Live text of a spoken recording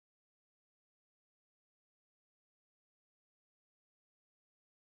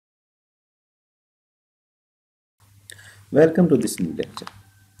Welcome to this new lecture.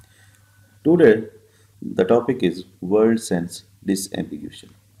 Today, the topic is word sense disambiguation.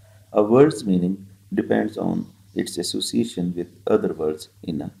 A word's meaning depends on its association with other words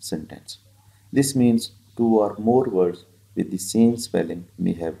in a sentence. This means two or more words with the same spelling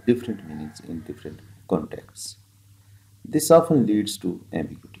may have different meanings in different contexts. This often leads to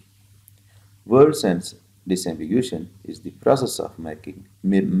ambiguity. Word sense disambiguation is the process of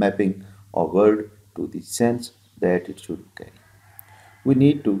mapping a word to the sense that it should carry. We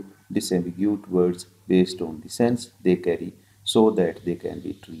need to disambiguate words based on the sense they carry so that they can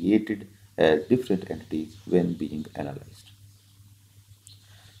be treated as different entities when being analyzed.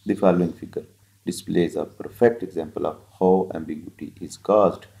 The following figure displays a perfect example of how ambiguity is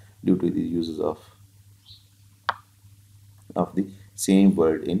caused due to the uses of the same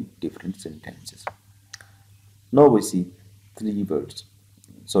word in different sentences. Now we see three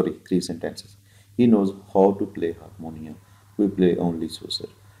sentences. He knows how to play harmonium. We play only so, sir.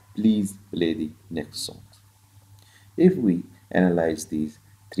 Please play the next song. If we analyze these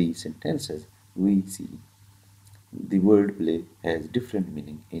three sentences, we see the word play has different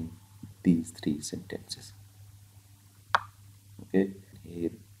meaning in these three sentences. Okay,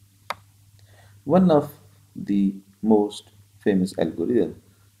 here one of the most famous algorithm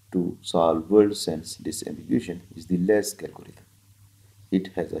to solve word sense disambiguation is the LESC algorithm. It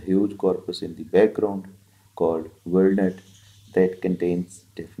has a huge corpus in the background called WordNet that contains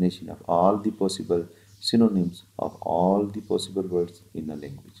definition of all the possible synonyms of all the possible words in a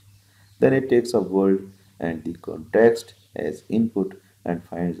language. Then it takes a word and the context as input and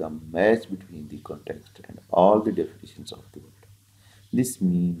finds a match between the context and all the definitions of the word. This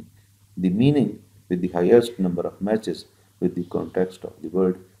mean the meaning with the highest number of matches with the context of the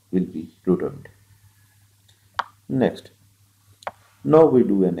word will be returned. Next, now we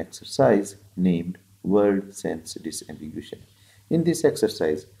do an exercise named word sense disambiguation. In this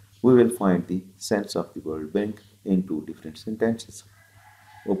exercise, we will find the sense of the word bank in two different sentences.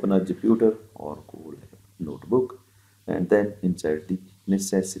 Open a Jupyter or Google notebook and then insert the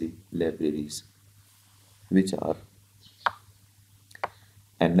necessary libraries, which are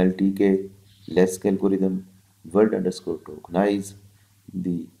NLTK, LESC algorithm, word underscore tokenize,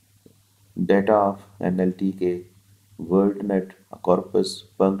 the data of NLTK, WordNet, a corpus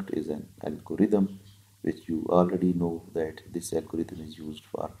punct is an algorithm which you already know that this algorithm is used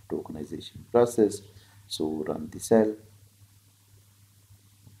for tokenization process. So run the cell.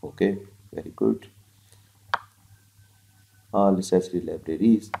 Okay, very good. All necessary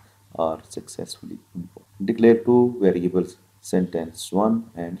libraries are successfully invoked. Declare two variables sentence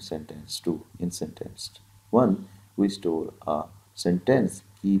 1 and sentence 2. In sentence 1, we store a sentence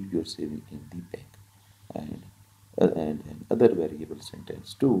keep your saving in the bank and another variable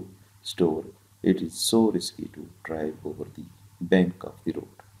sentence 2 store it is so risky to drive over the bank of the road.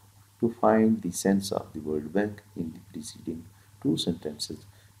 To find the sense of the word bank in the preceding two sentences,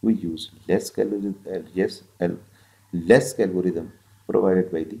 we use less algorithm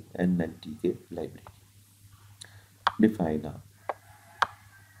provided by the NLTK library. Define a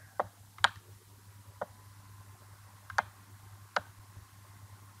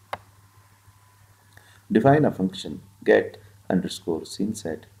Define a function get underscore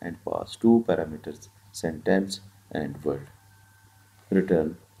synset and pass two parameters sentence and word.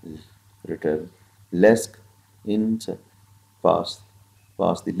 Return return less int pass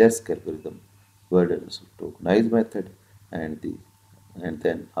pass the less algorithm word underscore tokenize method and the and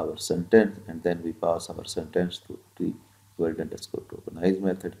then our sentence and then we pass our sentence to the word underscore tokenize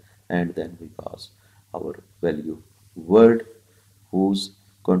method and then we pass our value word whose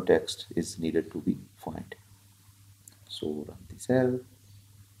context is needed to be found. So run the cell.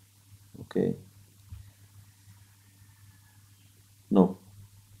 Okay, no,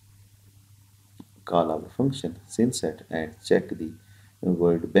 call our function synset and check the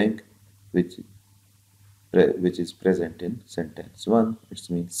word bank which which is present in sentence 1. It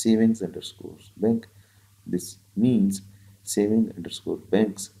means savings underscore bank. This means saving underscore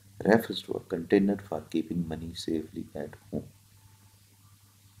banks refers to a container for keeping money safely at home.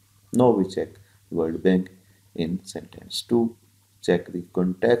 Now we check word bank in sentence 2. Check the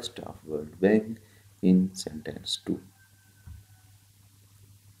context of word bank in sentence 2.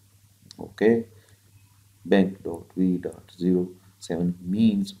 Okay, bank.v.07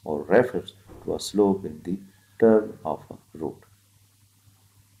 means or refers to a slope in the turn of a road.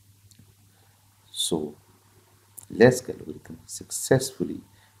 So, LESC algorithm successfully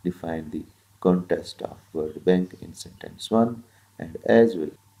defined the context of word bank in sentence 1 and as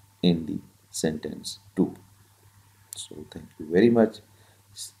well in the sentence 2. So, thank you very much.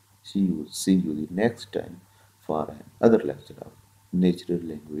 See you the next time for another lecture of natural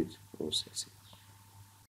language processing.